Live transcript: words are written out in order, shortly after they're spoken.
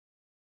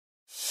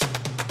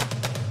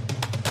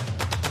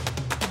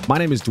My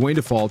name is Dwayne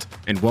Default,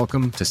 and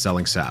welcome to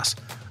Selling SaaS,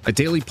 a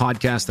daily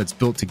podcast that's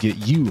built to get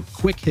you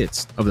quick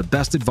hits of the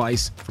best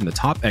advice from the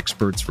top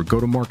experts for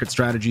go-to-market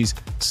strategies,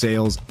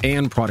 sales,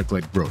 and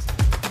product-led growth.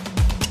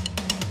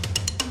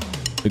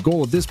 The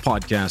goal of this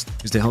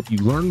podcast is to help you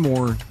learn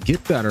more,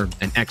 get better,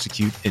 and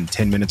execute in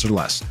 10 minutes or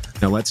less.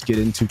 Now let's get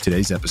into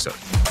today's episode.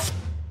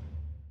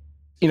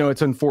 You know,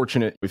 it's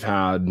unfortunate we've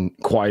had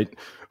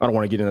I don't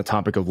want to get into the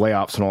topic of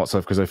layoffs and all that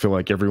stuff because I feel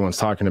like everyone's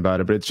talking about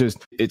it, but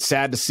it's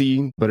sad to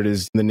see, but it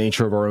is the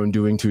nature of our own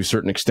doing to a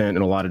certain extent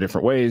in a lot of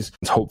different ways.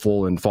 It's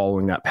hopeful in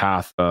following that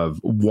path of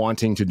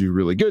wanting to do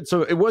really good.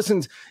 So it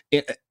wasn't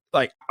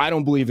I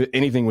don't believe that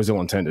anything was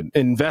ill-intended.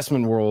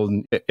 Investment world,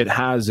 it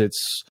has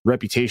its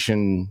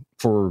reputation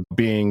for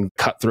being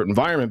cutthroat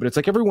environment, but it's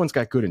like everyone's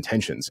got good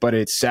intentions, but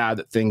it's sad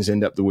that things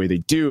end up the way they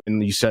do.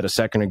 And you said a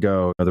second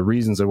ago, the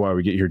reasons of why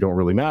we get here don't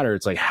really matter.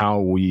 It's like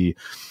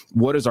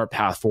what is our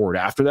path forward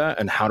after that?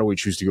 And how do we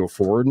choose to go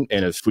forward?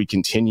 And if we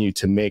continue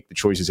to make the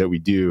choices that we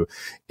do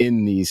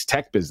in these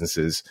tech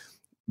businesses,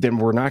 then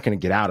we're not going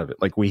to get out of it.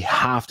 Like we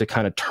have to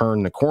kind of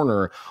turn the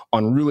corner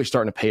on really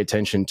starting to pay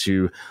attention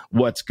to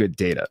what's good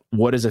data.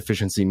 What does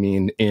efficiency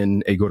mean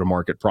in a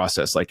go-to-market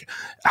process? Like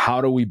how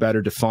do we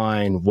better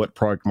define what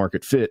product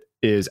market fit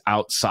is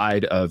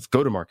outside of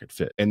go-to-market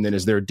fit? And then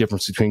is there a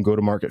difference between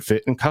go-to-market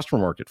fit and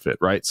customer market fit,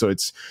 right? So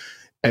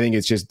I think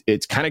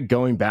it's kind of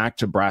going back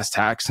to brass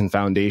tacks and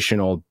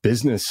foundational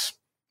business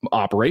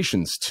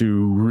operations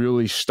to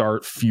really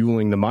start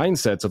fueling the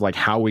mindsets of like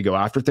how we go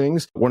after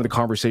things. One of the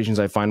conversations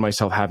I find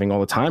myself having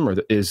all the time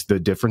is the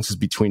differences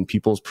between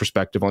people's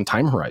perspective on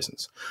time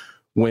horizons.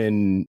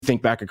 When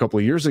think back a couple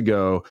of years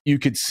ago, you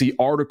could see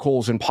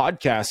articles and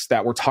podcasts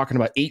that were talking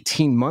about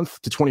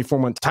 18-month to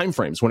 24-month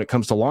timeframes when it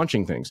comes to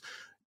launching things.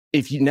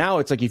 It's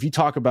like if you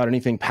talk about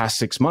anything past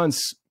 6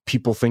 months,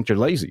 people think you're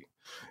lazy.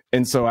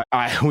 And so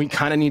we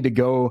kind of need to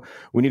go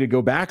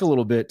back a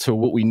little bit to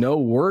what we know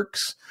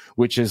works,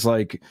 which is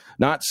like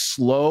not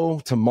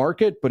slow to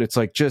market, but it's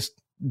like just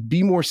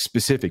be more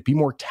specific, be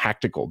more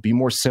tactical, be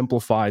more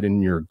simplified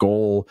in your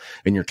goal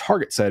and your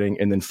target setting,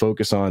 and then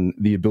focus on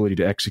the ability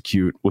to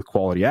execute with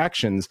quality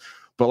actions.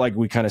 But like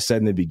we kind of said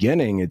in the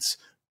beginning, it's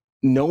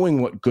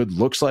knowing what good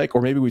looks like,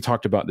 or maybe we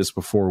talked about this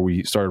before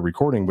we started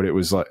recording, but it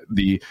was like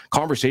the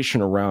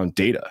conversation around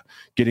data,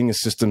 getting the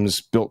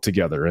systems built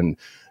together and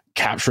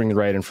capturing the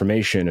right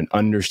information and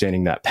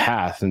understanding that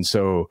path. And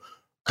so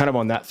kind of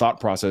on that thought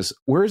process,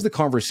 where has the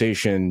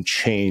conversation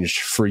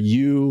changed for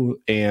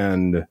you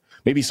and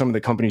maybe some of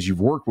the companies you've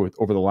worked with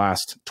over the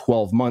last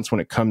 12 months when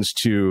it comes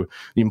to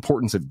the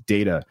importance of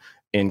data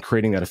and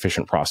creating that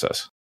efficient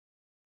process?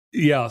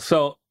 Yeah,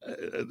 so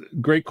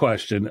great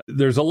question.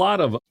 There's a lot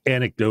of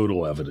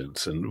anecdotal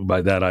evidence. And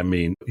by that, I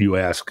mean, you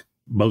ask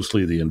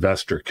mostly the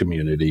investor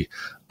community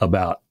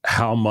about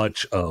how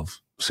much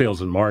of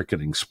sales and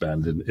marketing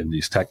spend in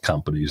these tech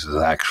companies is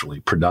actually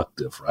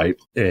productive, right?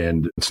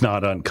 And it's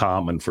not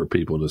uncommon for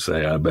people to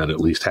say, I bet at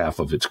least half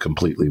of it's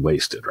completely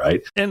wasted,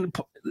 right? And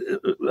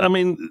I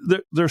mean,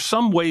 there's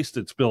some waste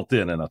that's built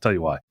in, and I'll tell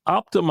you why.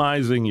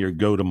 Optimizing your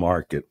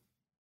go-to-market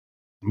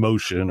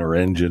motion or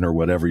engine or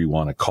whatever you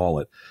want to call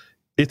it,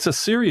 it's a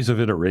series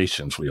of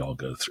iterations we all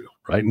go through,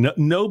 right?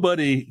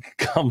 Nobody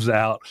comes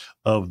out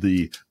of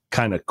the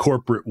kind of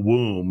corporate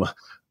womb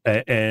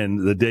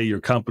and the day your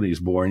company is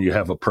born, you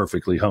have a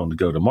perfectly honed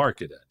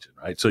go-to-market engine,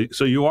 right?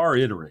 So you are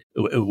iterating,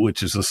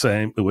 which is the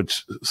same,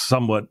 which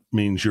somewhat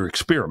means you're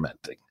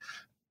experimenting.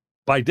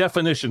 By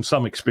definition,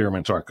 some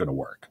experiments aren't going to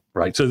work,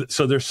 right?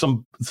 So there's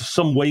some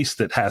waste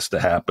that has to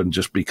happen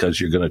just because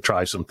you're going to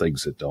try some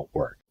things that don't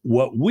work.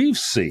 What we've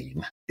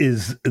seen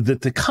is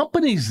that the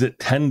companies that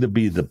tend to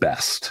be the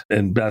best,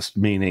 and best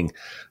meaning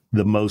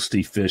the most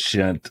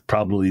efficient,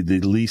 probably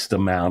the least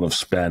amount of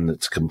spend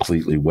that's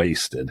completely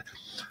wasted,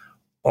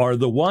 are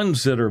the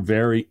ones that are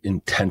very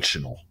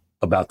intentional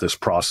about this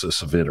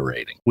process of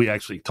iterating. We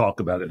actually talk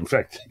about it. In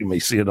fact, you may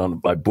see it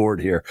on my board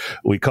here.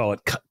 We call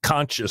it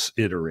conscious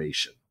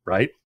iteration,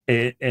 right?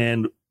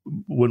 And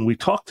when we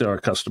talk to our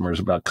customers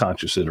about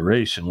conscious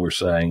iteration, we're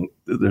saying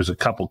there's a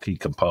couple key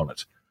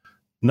components.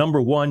 Number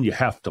one, you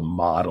have to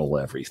model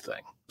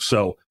everything.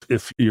 So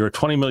if you're a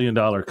 $20 million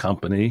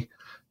company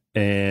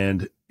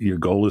and your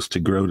goal is to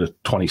grow to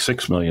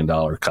 $26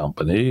 million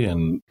company,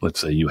 and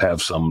let's say you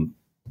have some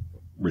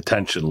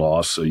retention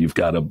loss, so you've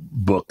got to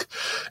book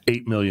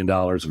 $8 million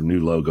of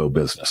new logo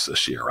business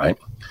this year, right?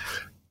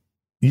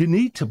 You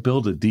need to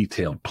build a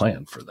detailed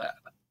plan for that,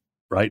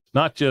 right?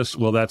 Not just,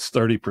 well, that's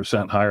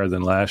 30% higher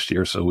than last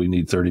year, so we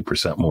need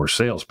 30% more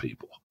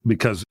salespeople.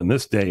 Because in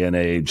this day and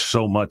age,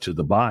 so much of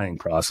the buying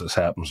process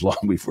happens long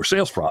before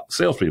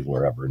salespeople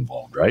are ever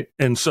involved, right?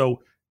 And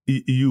so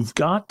you've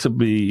got to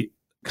be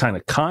kind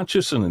of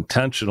conscious and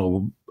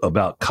intentional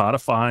about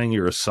codifying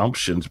your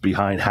assumptions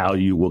behind how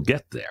you will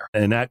get there.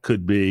 And that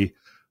could be,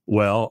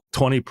 well,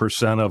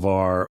 20% of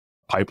our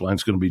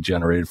pipeline's going to be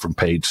generated from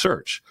paid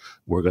search.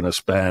 We're going to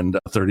spend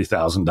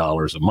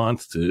 $30,000 a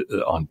month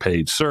on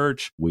paid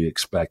search. We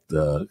expect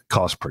the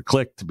cost per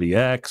click to be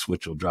X,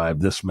 which will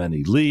drive this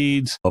many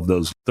leads. Of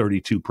those,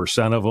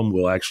 32% of them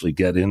will actually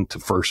get into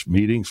first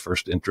meetings,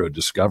 first intro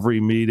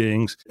discovery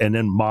meetings, and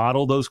then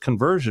model those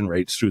conversion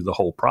rates through the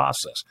whole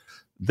process.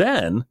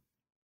 Then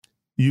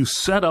you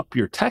set up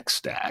your tech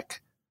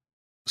stack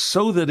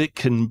so that it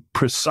can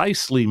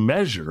precisely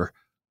measure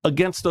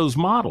against those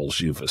models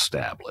you've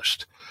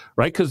established,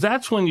 right? Because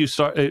that's when you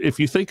start, if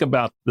you think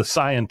about the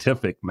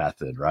scientific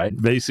method, right?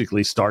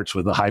 Basically starts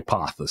with a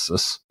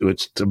hypothesis,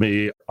 which to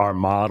me, our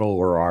model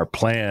or our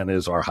plan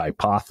is our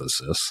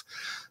hypothesis.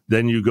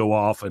 Then you go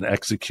off and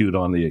execute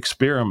on the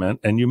experiment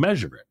and you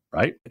measure it,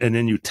 right? And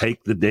then you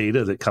take the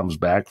data that comes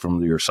back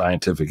from your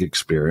scientific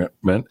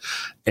experiment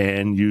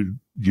and you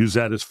use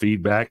that as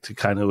feedback to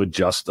kind of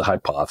adjust the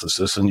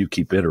hypothesis, and you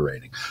keep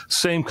iterating.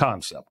 Same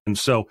concept. And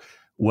so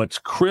what's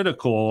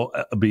critical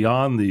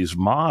beyond these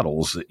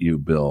models that you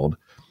build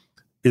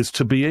is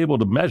to be able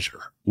to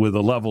measure with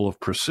a level of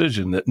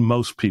precision that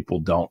most people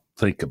don't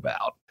think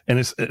about.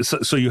 And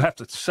so you have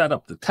to set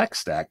up the tech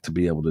stack to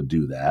be able to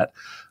do that.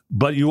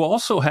 But you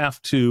also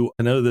have to,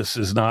 I know this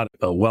is not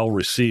a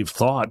well-received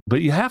thought, but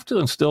you have to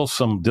instill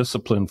some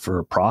discipline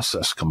for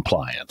process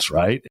compliance,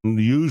 right? And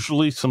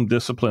usually some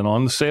discipline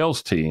on the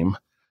sales team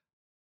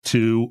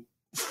to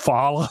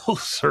follow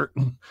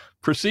certain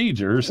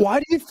procedures. Why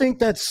do you think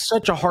that's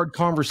such a hard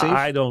conversation?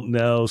 I don't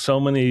know. So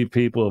many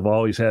people have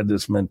always had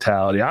this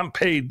mentality. I'm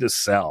paid to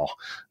sell,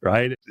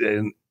 right?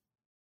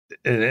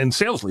 And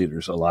sales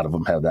leaders, a lot of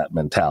them have that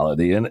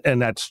mentality. And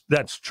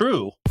that's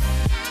true.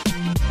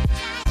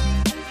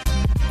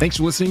 Thanks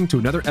for listening to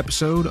another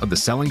episode of the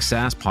Selling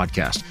SaaS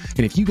podcast.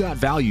 And if you got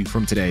value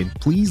from today,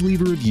 please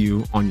leave a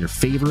review on your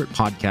favorite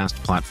podcast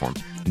platform.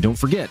 And don't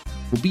forget,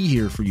 we'll be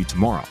here for you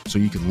tomorrow so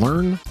you can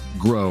learn,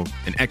 grow,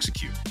 and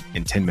execute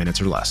in 10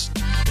 minutes or less.